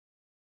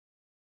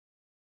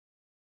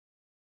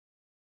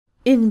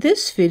In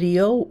this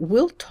video,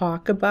 we'll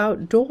talk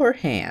about door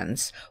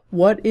hands.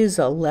 What is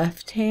a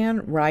left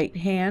hand, right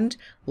hand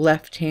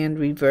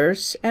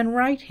reverse, and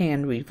right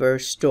hand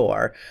reverse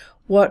door?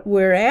 What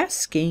we're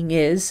asking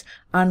is,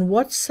 on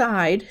what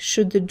side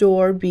should the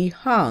door be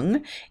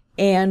hung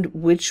and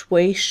which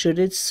way should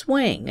it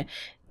swing?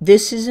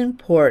 This is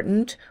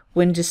important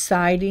when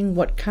deciding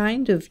what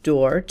kind of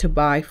door to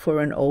buy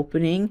for an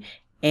opening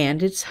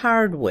and its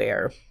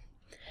hardware.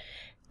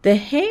 The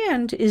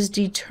hand is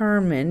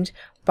determined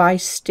by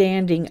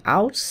standing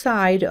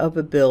outside of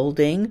a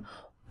building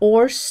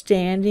or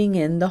standing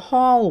in the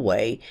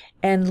hallway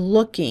and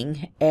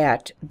looking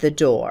at the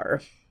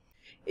door.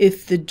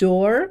 If the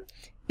door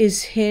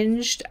is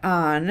hinged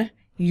on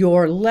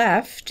your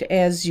left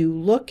as you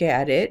look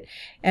at it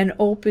and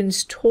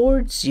opens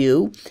towards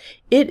you,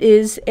 it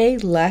is a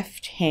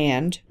left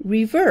hand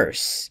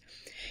reverse.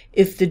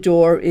 If the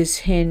door is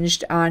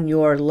hinged on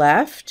your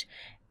left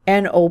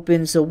and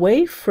opens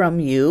away from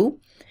you,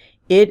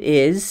 it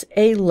is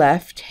a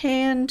left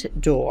hand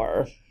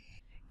door.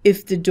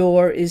 If the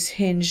door is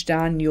hinged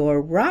on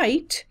your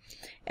right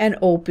and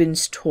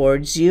opens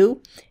towards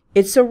you,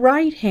 it's a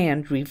right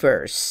hand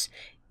reverse.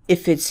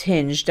 If it's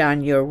hinged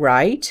on your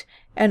right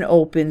and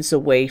opens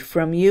away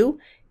from you,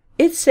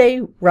 it's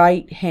a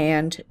right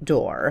hand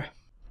door.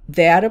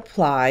 That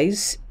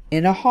applies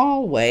in a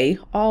hallway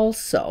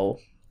also.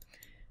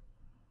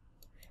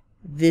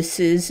 This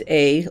is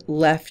a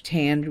left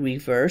hand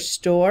reverse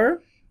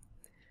door.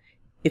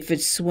 If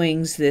it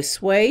swings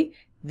this way,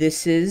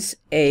 this is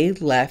a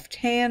left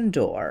hand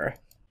door.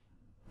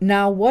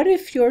 Now, what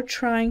if you're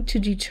trying to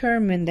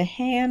determine the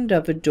hand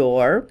of a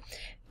door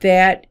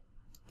that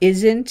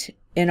isn't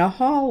in a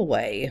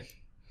hallway?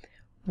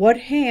 What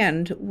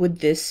hand would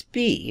this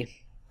be?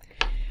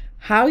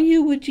 How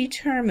you would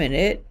determine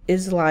it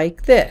is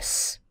like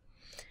this.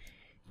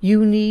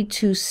 You need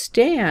to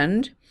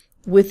stand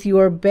with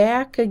your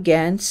back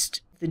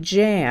against the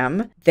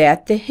jamb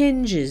that the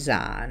hinge is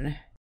on.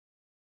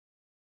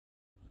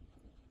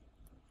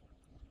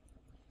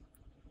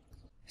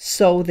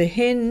 So the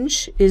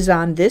hinge is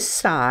on this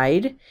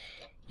side.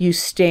 You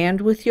stand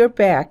with your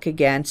back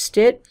against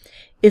it.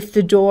 If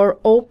the door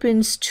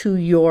opens to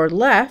your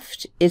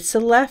left, it's a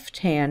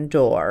left-hand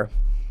door.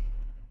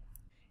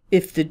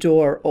 If the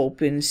door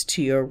opens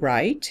to your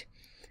right,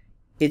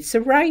 it's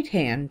a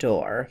right-hand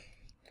door.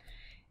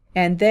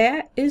 And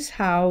that is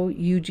how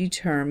you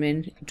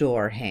determine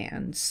door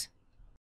hands.